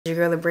Your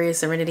girl Abriah,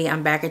 Serenity.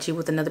 I'm back at you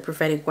with another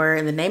prophetic word,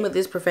 and the name of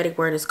this prophetic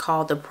word is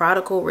called the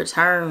Prodigal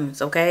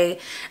Returns. Okay,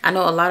 I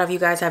know a lot of you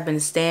guys have been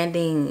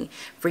standing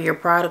for your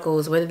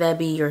prodigals, whether that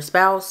be your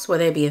spouse,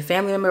 whether it be a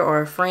family member or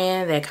a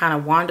friend that kind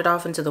of wandered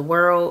off into the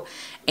world,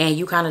 and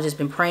you kind of just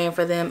been praying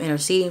for them,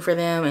 interceding for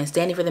them, and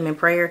standing for them in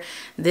prayer.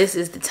 This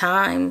is the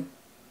time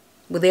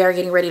where they are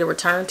getting ready to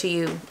return to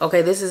you.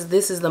 Okay, this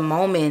is the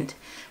moment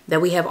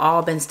that we have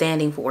all been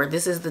standing for.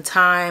 This is the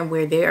time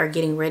where they are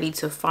getting ready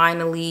to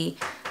finally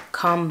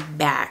come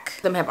back.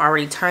 Some have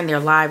already turned their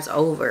lives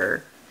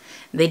over.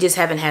 They just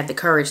haven't had the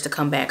courage to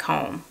come back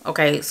home.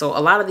 Okay, so a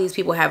lot of these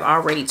people have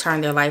already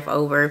turned their life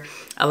over.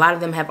 A lot of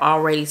them have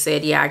already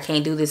said, yeah, I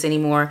can't do this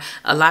anymore.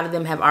 A lot of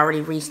them have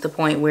already reached the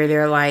point where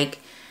they're like,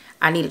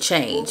 I need a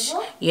change,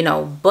 you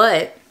know,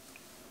 but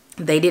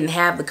they didn't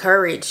have the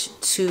courage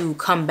to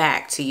come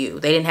back to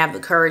you. They didn't have the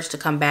courage to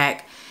come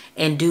back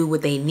and do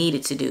what they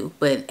needed to do.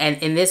 But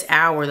in this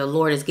hour, the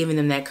Lord is giving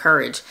them that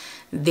courage.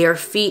 Their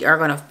feet are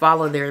going to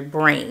follow their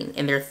brain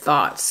and their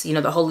thoughts. You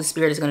know, the Holy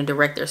Spirit is going to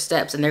direct their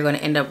steps, and they're going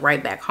to end up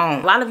right back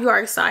home. A lot of you are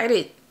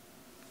excited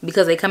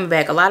because they're coming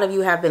back. A lot of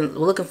you have been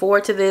looking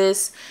forward to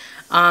this.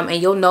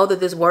 And you'll know that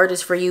this word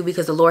is for you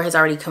because the Lord has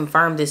already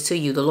confirmed this to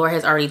you. The Lord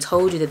has already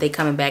told you that they're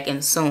coming back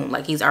in soon.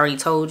 Like he's already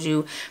told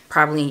you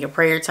probably in your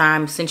prayer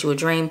time, sent you a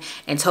dream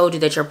and told you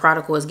that your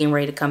prodigal is getting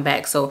ready to come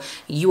back. So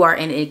you are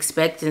in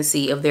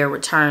expectancy of their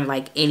return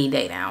like any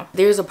day now.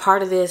 There's a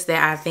part of this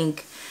that I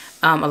think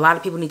a lot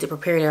of people need to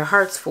prepare their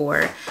hearts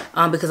for,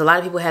 because a lot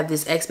of people have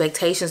these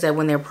expectations that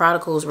when their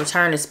prodigals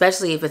return,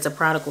 especially if it's a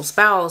prodigal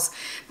spouse,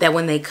 that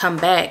when they come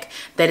back,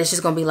 that it's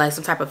just going to be like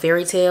some type of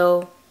fairy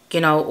tale,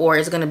 you know, or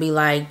it's going to be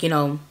like, you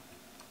know,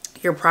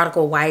 your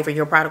prodigal wife or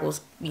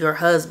your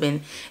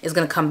husband is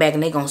going to come back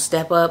and they're going to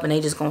step up and they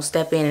just going to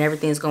step in and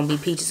everything's going to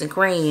be peaches and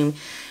cream,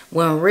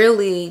 when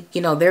really, you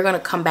know, they're going to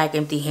come back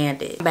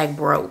empty-handed, back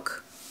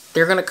broke.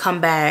 They're going to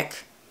come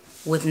back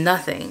with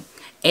nothing.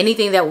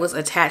 Anything that was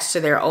attached to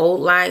their old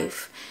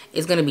life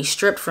is going to be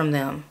stripped from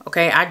them.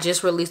 Okay, I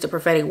just released a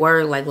prophetic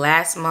word like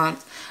last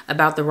month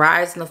about the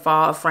rise and the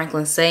fall of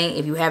Franklin Saint.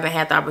 If you haven't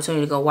had the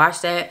opportunity to go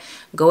watch that,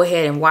 go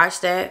ahead and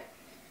watch that.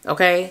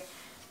 Okay,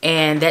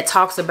 and that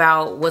talks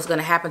about what's going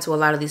to happen to a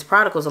lot of these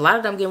prodigals. A lot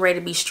of them getting ready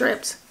to be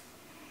stripped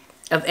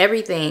of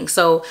everything.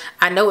 So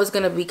I know it's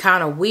going to be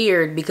kind of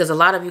weird because a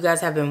lot of you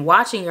guys have been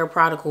watching your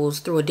prodigals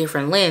through a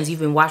different lens. You've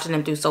been watching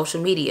them through social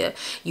media.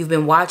 You've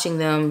been watching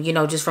them, you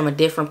know, just from a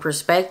different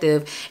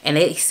perspective, and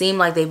it seemed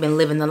like they've been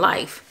living the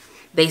life.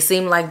 They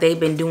seem like they've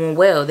been doing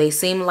well. They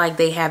seem like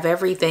they have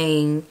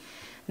everything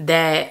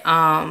that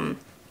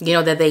you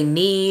know, that they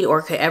need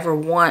or could ever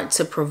want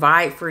to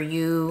provide for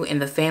you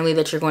and the family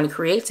that you're going to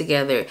create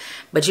together.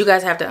 But you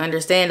guys have to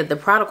understand that the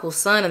prodigal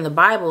son in the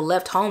Bible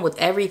left home with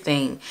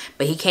everything,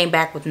 but he came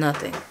back with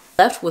nothing.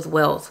 Left with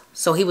wealth.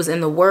 So he was in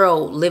the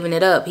world living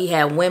it up. He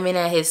had women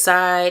at his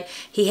side.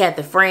 He had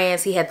the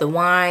friends. He had the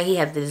wine. He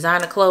had the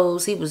designer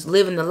clothes. He was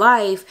living the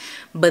life.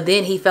 But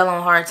then he fell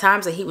on hard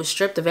times and he was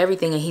stripped of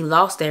everything and he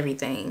lost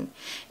everything.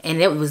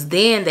 And it was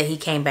then that he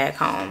came back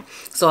home.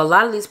 So a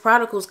lot of these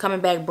prodigals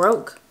coming back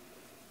broke.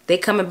 They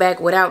coming back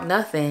without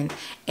nothing.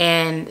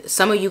 And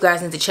some of you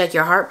guys need to check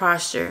your heart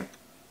posture.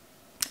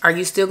 Are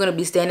you still going to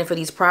be standing for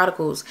these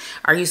prodigals?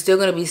 Are you still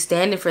going to be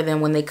standing for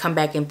them when they come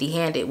back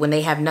empty-handed, when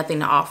they have nothing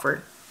to offer?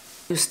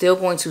 Are you still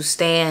going to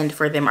stand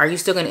for them? Are you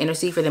still going to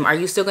intercede for them? Are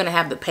you still going to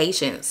have the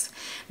patience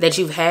that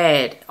you've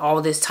had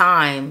all this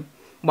time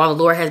while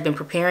the Lord has been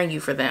preparing you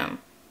for them?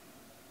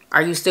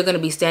 Are you still going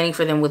to be standing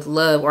for them with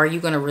love, or are you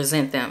going to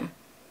resent them?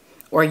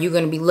 Or are you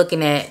going to be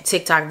looking at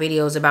TikTok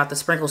videos about the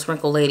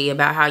sprinkle lady,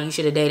 about how you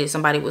should have dated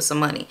somebody with some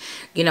money?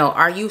 You know,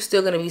 are you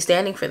still going to be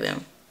standing for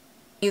them?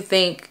 You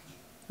think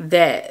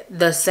that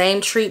the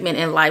same treatment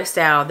and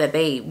lifestyle that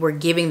they were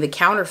giving the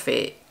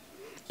counterfeit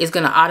is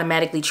going to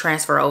automatically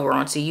transfer over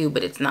onto you,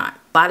 but it's not.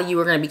 A lot of you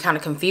are going to be kind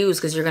of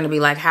confused because you're going to be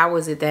like, how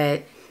is it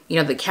that, you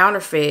know, the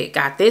counterfeit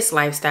got this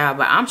lifestyle,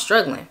 but I'm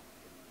struggling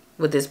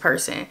with this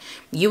person?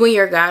 You and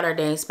your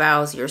God-ordained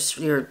spouse,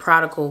 your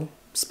prodigal,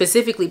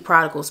 specifically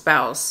prodigal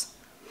spouse,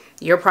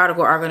 your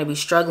prodigal are going to be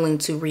struggling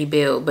to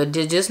rebuild. But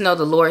just know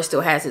the Lord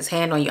still has his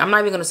hand on you. I'm not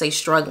even going to say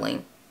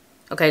struggling.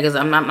 Okay, because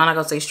I'm not going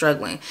to say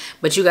struggling.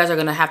 But you guys are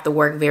going to have to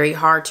work very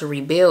hard to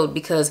rebuild,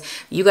 because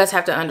you guys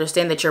have to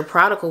understand that your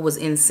prodigal was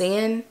in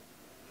sin.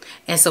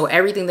 And so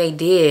everything they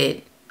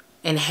did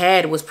and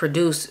had was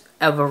produced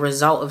of a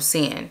result of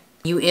sin.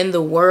 You in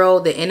the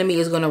world, the enemy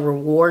is going to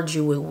reward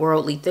you with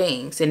worldly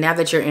things. And now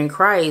that you're in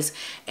Christ,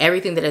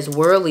 everything that is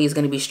worldly is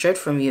going to be stripped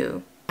from you.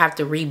 You have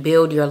to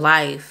rebuild your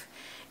life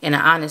in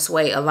an honest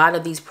way. A lot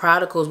of these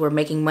prodigals were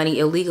making money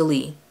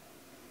illegally.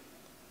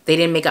 They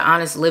didn't make an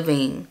honest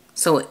living.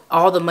 So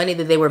all the money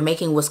that they were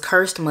making was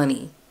cursed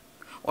money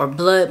or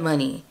blood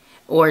money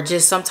or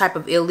just some type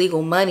of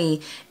illegal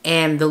money.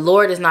 And the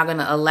Lord is not going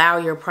to allow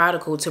your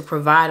prodigal to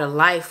provide a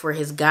life for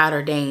his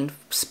God-ordained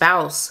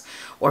spouse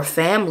or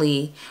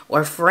family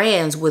or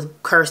friends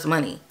with cursed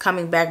money.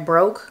 Coming back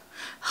broke,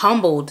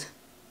 humbled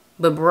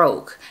but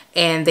broke.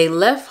 And they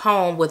left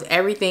home with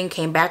everything,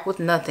 came back with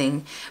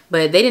nothing.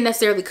 But they didn't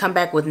necessarily come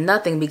back with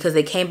nothing, because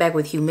they came back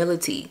with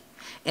humility.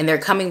 And they're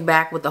coming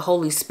back with the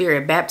Holy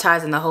Spirit,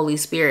 baptized in the Holy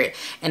Spirit,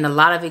 and a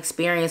lot of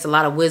experience, a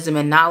lot of wisdom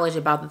and knowledge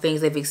about the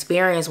things they've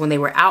experienced when they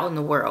were out in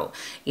the world,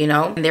 you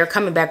know. And they're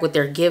coming back with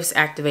their gifts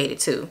activated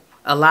too.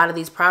 A lot of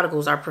these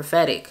prodigals are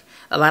prophetic.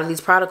 A lot of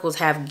these prodigals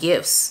have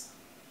gifts.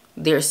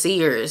 They're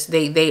seers.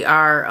 They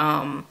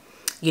are,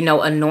 you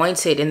know,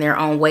 anointed in their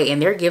own way,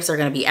 and their gifts are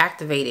going to be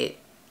activated,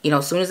 you know,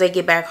 as soon as they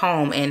get back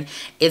home. And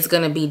it's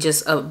going to be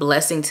just a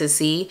blessing to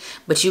see.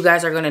 But you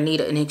guys are going to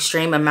need an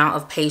extreme amount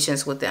of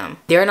patience with them.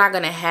 They're not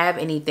going to have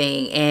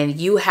anything, and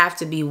you have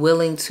to be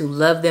willing to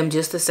love them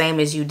just the same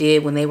as you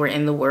did when they were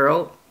in the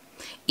world,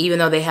 even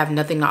though they have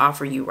nothing to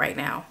offer you right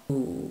now.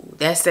 Ooh,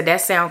 that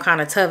sound kind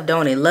of tough,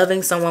 don't it?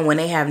 Loving someone when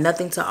they have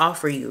nothing to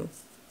offer you.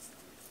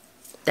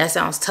 That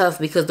sounds tough,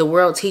 because the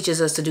world teaches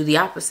us to do the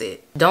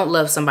opposite. Don't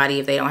love somebody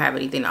if they don't have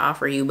anything to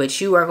offer you. But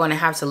you are going to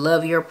have to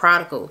love your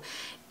prodigal,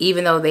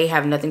 even though they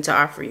have nothing to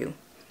offer you.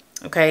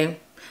 Okay?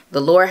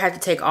 The Lord had to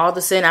take all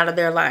the sin out of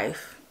their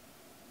life.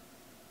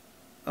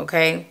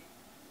 Okay?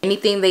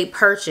 Anything they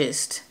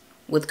purchased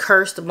with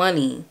cursed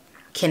money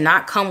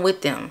cannot come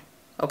with them.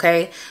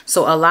 Okay?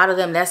 So a lot of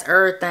them, that's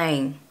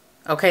everything.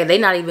 Okay? They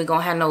not even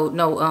going to have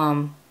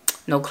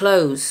no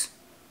clothes.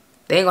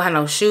 They ain't going to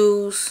have no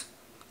shoes.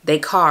 They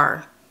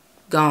car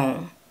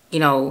gone. You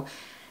know,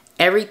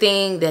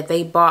 everything that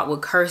they bought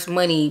with cursed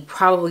money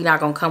probably not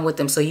going to come with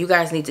them. So you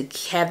guys need to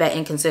have that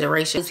in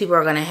consideration. These people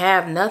are going to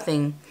have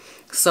nothing.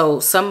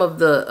 So some of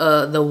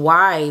the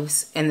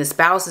wives and the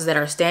spouses that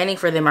are standing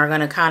for them are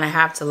going to kind of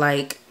have to,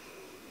 like,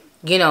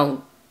 you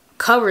know,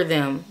 cover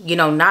them, you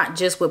know, not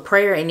just with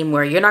prayer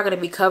anymore. You're not going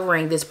to be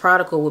covering this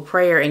prodigal with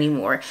prayer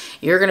anymore.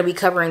 You're going to be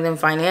covering them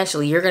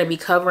financially. You're going to be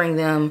covering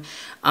them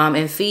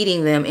and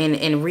feeding them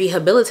and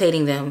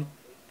rehabilitating them,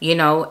 you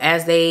know,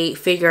 as they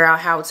figure out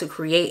how to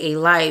create a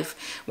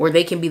life where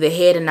they can be the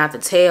head and not the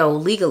tail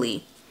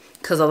legally.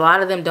 Because a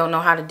lot of them don't know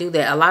how to do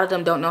that. A lot of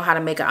them don't know how to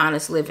make an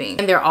honest living.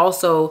 And they're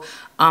also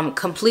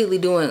completely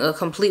doing a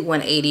complete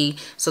 180.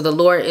 So the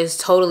Lord is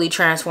totally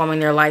transforming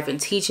their life and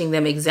teaching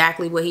them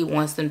exactly what he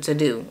wants them to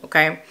do.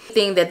 Okay.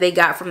 Anything that they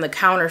got from the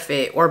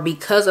counterfeit or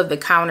because of the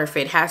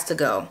counterfeit has to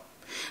go.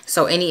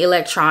 So any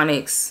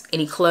electronics,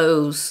 any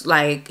clothes,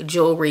 like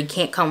jewelry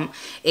can't come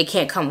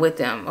with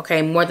them.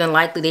 Okay. More than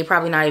likely, they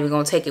probably not even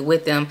going to take it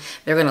with them.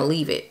 They're going to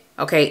leave it.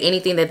 Okay.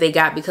 Anything that they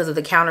got because of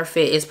the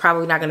counterfeit is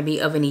probably not going to be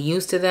of any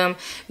use to them.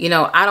 You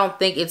know, I don't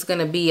think it's going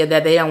to be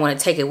that they don't want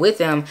to take it with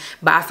them,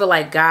 but I feel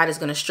like God is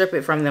going to strip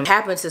it from them. What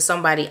happened to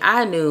somebody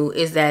I knew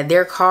is that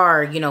their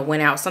car, you know,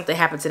 went out. Something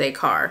happened to their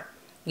car,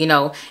 you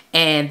know,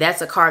 and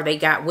that's a car they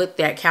got with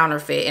that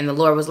counterfeit. And the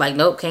Lord was like,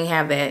 nope, can't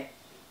have that.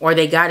 Or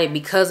they got it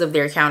because of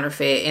their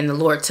counterfeit and the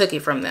Lord took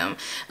it from them.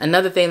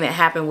 Another thing that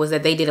happened was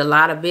that they did a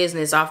lot of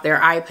business off their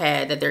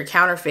iPad that their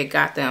counterfeit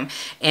got them.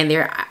 And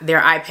their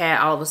iPad,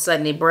 all of a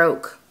sudden, it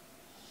broke.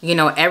 You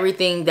know,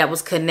 everything that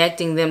was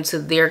connecting them to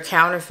their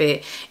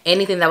counterfeit,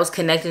 anything that was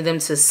connecting them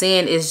to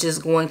sin is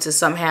just going to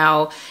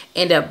somehow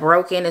end up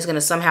broken. It's going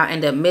to somehow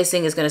end up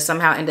missing. It's going to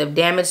somehow end up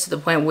damaged to the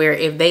point where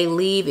if they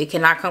leave, it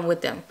cannot come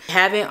with them.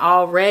 Haven't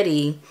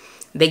already,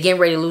 they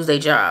getting ready to lose their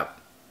job.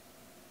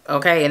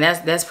 Okay, and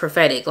that's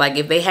prophetic. Like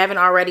if they haven't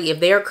already, if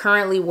they are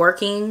currently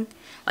working,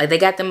 like they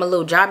got them a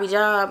little jobby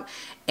job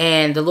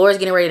and the Lord's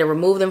getting ready to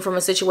remove them from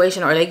a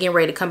situation or they getting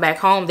ready to come back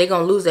home, they're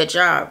going to lose that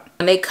job.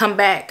 When they come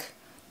back,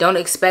 don't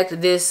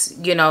expect this,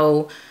 you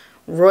know,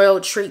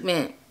 royal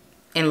treatment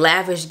and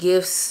lavish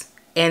gifts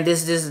and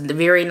this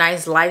very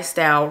nice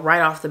lifestyle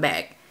right off the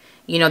back.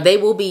 You know, they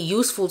will be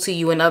useful to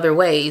you in other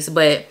ways,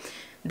 but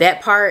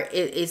that part,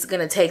 it's going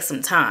to take some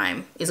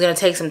time. It's going to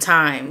take some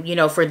time, you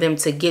know, for them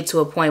to get to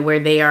a point where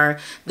they are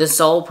the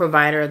sole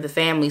provider of the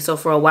family. So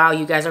for a while,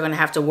 you guys are going to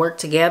have to work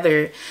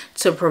together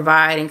to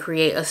provide and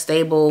create a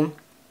stable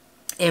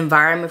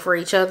environment for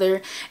each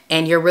other.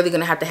 And you're really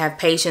going to have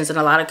patience and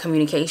a lot of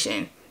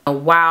communication.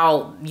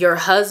 While your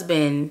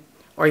husband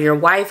or your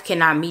wife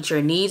cannot meet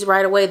your needs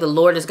right away, the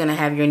Lord is going to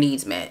have your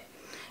needs met.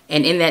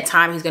 And in that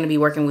time, he's going to be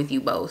working with you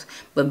both.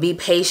 But be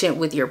patient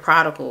with your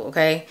prodigal,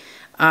 okay?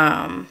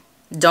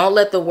 Don't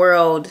let the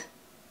world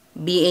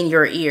be in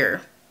your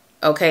ear,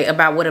 okay,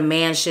 about what a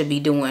man should be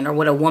doing or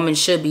what a woman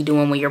should be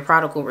doing when your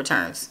prodigal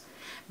returns.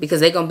 Because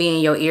they're going to be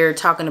in your ear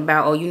talking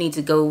about, oh, you need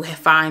to go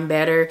find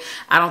better.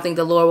 I don't think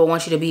the Lord will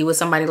want you to be with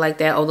somebody like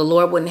that. Oh, the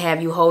Lord wouldn't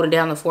have you holding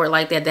down the fort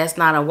like that. That's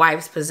not a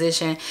wife's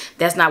position.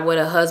 That's not what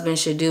a husband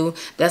should do.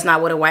 That's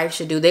not what a wife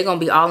should do. They're going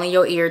to be all in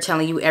your ear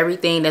telling you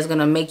everything that's going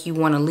to make you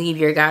want to leave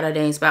your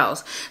God-ordained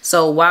spouse.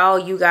 So while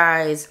you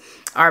guys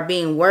are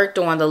being worked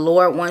on, the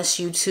Lord wants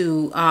you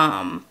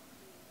to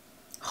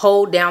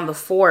hold down the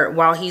fort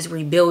while he's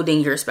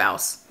rebuilding your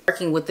spouse,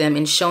 working with them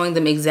and showing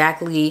them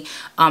exactly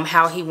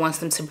how he wants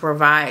them to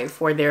provide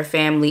for their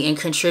family and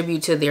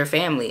contribute to their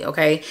family,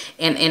 okay,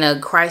 and in a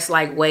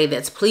Christ-like way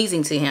that's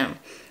pleasing to him,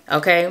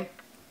 okay.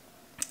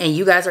 And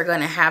you guys are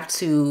going to have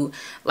to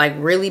like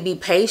really be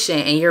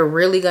patient, and you're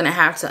really going to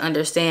have to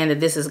understand that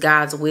this is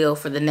God's will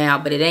for the now,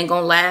 but it ain't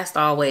going to last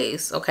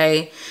always.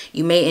 Okay.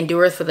 You may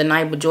endure for the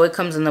night, but joy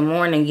comes in the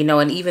morning, you know,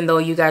 and even though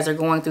you guys are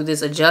going through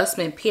this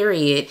adjustment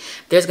period,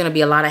 there's going to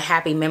be a lot of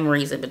happy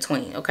memories in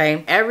between.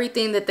 Okay.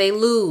 Everything that they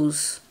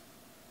lose,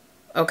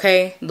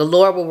 okay, the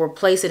Lord will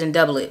replace it and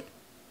double it.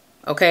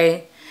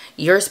 Okay.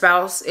 Your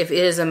spouse, if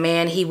it is a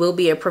man, he will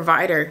be a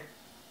provider.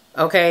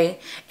 Okay.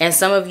 And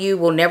some of you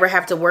will never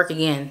have to work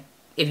again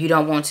if you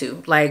don't want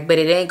to. Like, but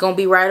it ain't gonna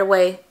be right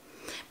away.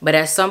 But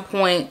at some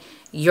point,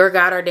 your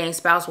God ordained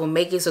spouse will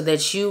make it so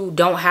that you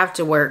don't have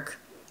to work.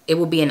 It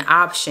will be an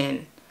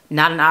option,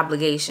 not an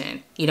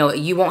obligation. You know,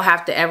 you won't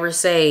have to ever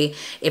say,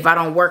 if I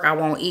don't work, I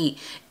won't eat.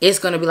 It's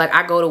gonna be like,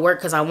 I go to work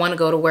because I want to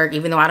go to work,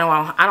 even though I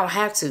don't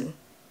have to.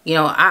 You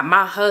know,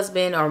 my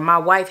husband or my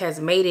wife has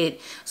made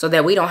it so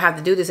that we don't have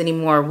to do this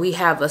anymore. We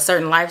have a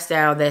certain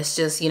lifestyle that's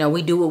just, you know,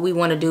 we do what we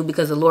want to do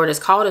because the Lord has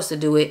called us to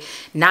do it,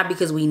 not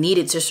because we need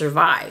it to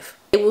survive.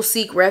 It will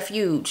seek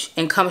refuge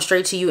and come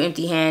straight to you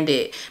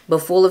empty-handed, but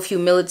full of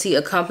humility,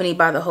 accompanied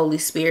by the Holy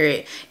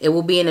Spirit. It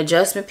will be an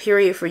adjustment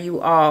period for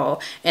you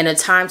all, and a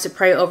time to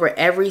pray over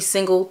every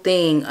single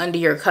thing under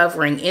your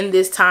covering. In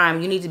this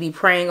time, you need to be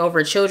praying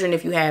over children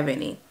if you have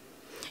any.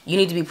 You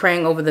need to be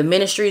praying over the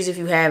ministries if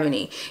you have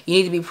any. You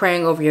need to be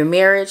praying over your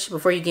marriage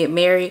before you get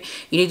married.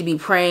 You need to be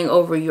praying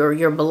over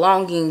your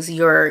belongings,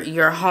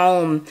 your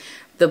home,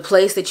 the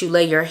place that you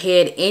lay your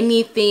head.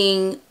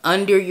 Anything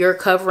under your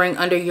covering,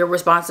 under your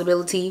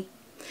responsibility,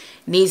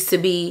 needs to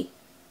be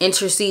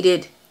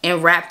interceded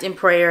and wrapped in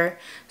prayer.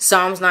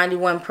 Psalms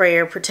 91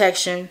 prayer,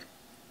 protection.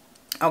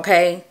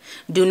 Okay?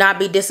 Do not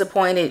be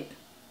disappointed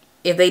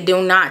if they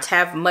do not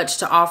have much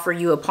to offer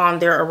you upon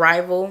their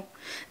arrival.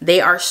 They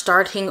are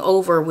starting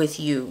over with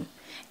you,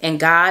 and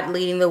God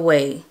leading the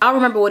way. I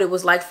remember what it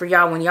was like for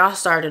y'all when y'all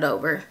started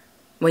over,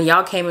 when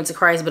y'all came into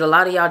Christ, but a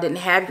lot of y'all didn't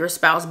have your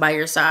spouse by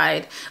your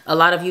side. A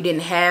lot of you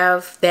didn't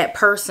have that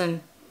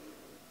person,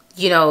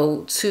 you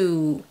know,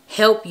 to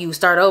help you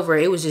start over.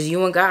 It was just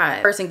you and God.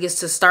 The person gets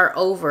to start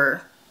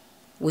over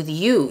with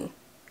you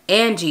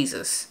and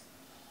Jesus.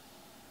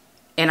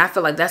 And I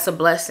feel like that's a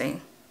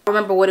blessing. I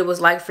remember what it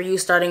was like for you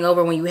starting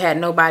over when you had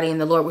nobody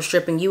and the Lord was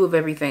stripping you of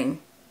everything.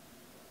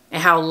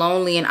 And how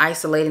lonely and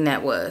isolating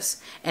that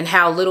was. And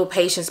how little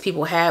patience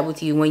people had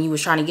with you when you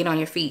was trying to get on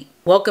your feet.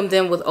 Welcome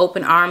them with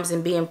open arms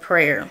and be in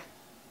prayer.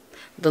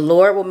 The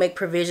Lord will make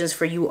provisions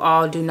for you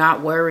all. Do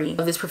not worry.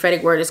 This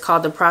prophetic word is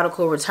called the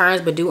prodigal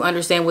returns. But do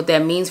understand what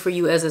that means for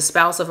you as a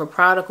spouse of a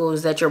prodigal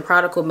is that your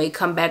prodigal may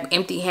come back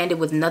empty-handed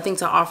with nothing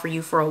to offer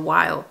you for a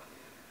while.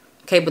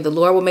 Okay, but the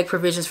Lord will make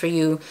provisions for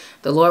you.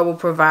 The Lord will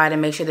provide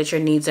and make sure that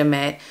your needs are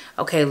met.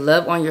 Okay,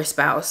 love on your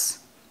spouse.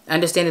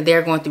 Understand that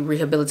they're going through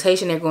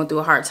rehabilitation. They're going through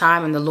a hard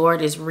time, and the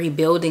Lord is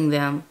rebuilding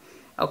them.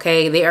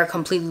 Okay, they are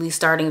completely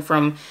starting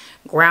from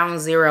ground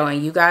zero.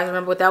 And you guys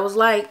remember what that was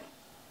like.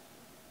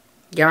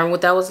 Y'all remember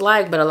what that was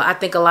like. But I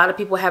think a lot of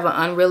people have an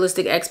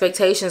unrealistic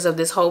expectations of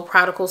this whole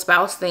prodigal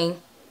spouse thing.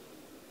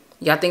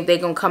 Y'all think they're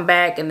going to come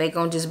back and they're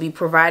going to just be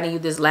providing you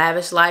this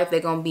lavish life.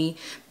 They're going to be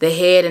the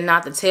head and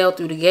not the tail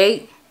through the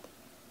gate.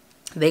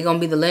 They're going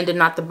to be the lender,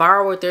 not the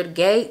borrower through the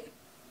gate.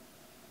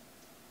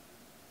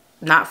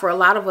 Not for a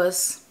lot of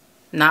us.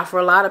 Not for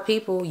a lot of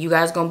people. You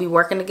guys going to be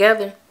working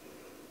together.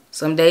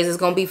 Some days it's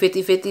going to be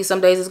 50-50. Some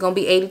days it's going to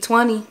be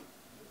 80-20.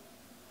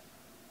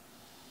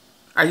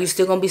 Are you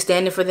still going to be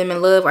standing for them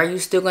in love? Are you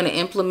still going to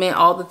implement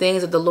all the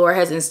things that the Lord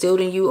has instilled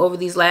in you over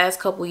these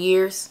last couple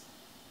years?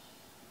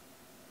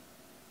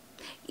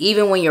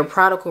 Even when your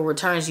prodigal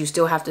returns, you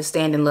still have to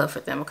stand in love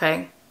for them,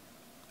 okay?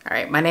 All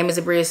right, my name is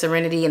Abriah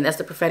Serenity, and that's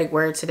the prophetic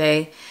word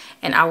today.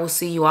 And I will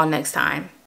see you all next time.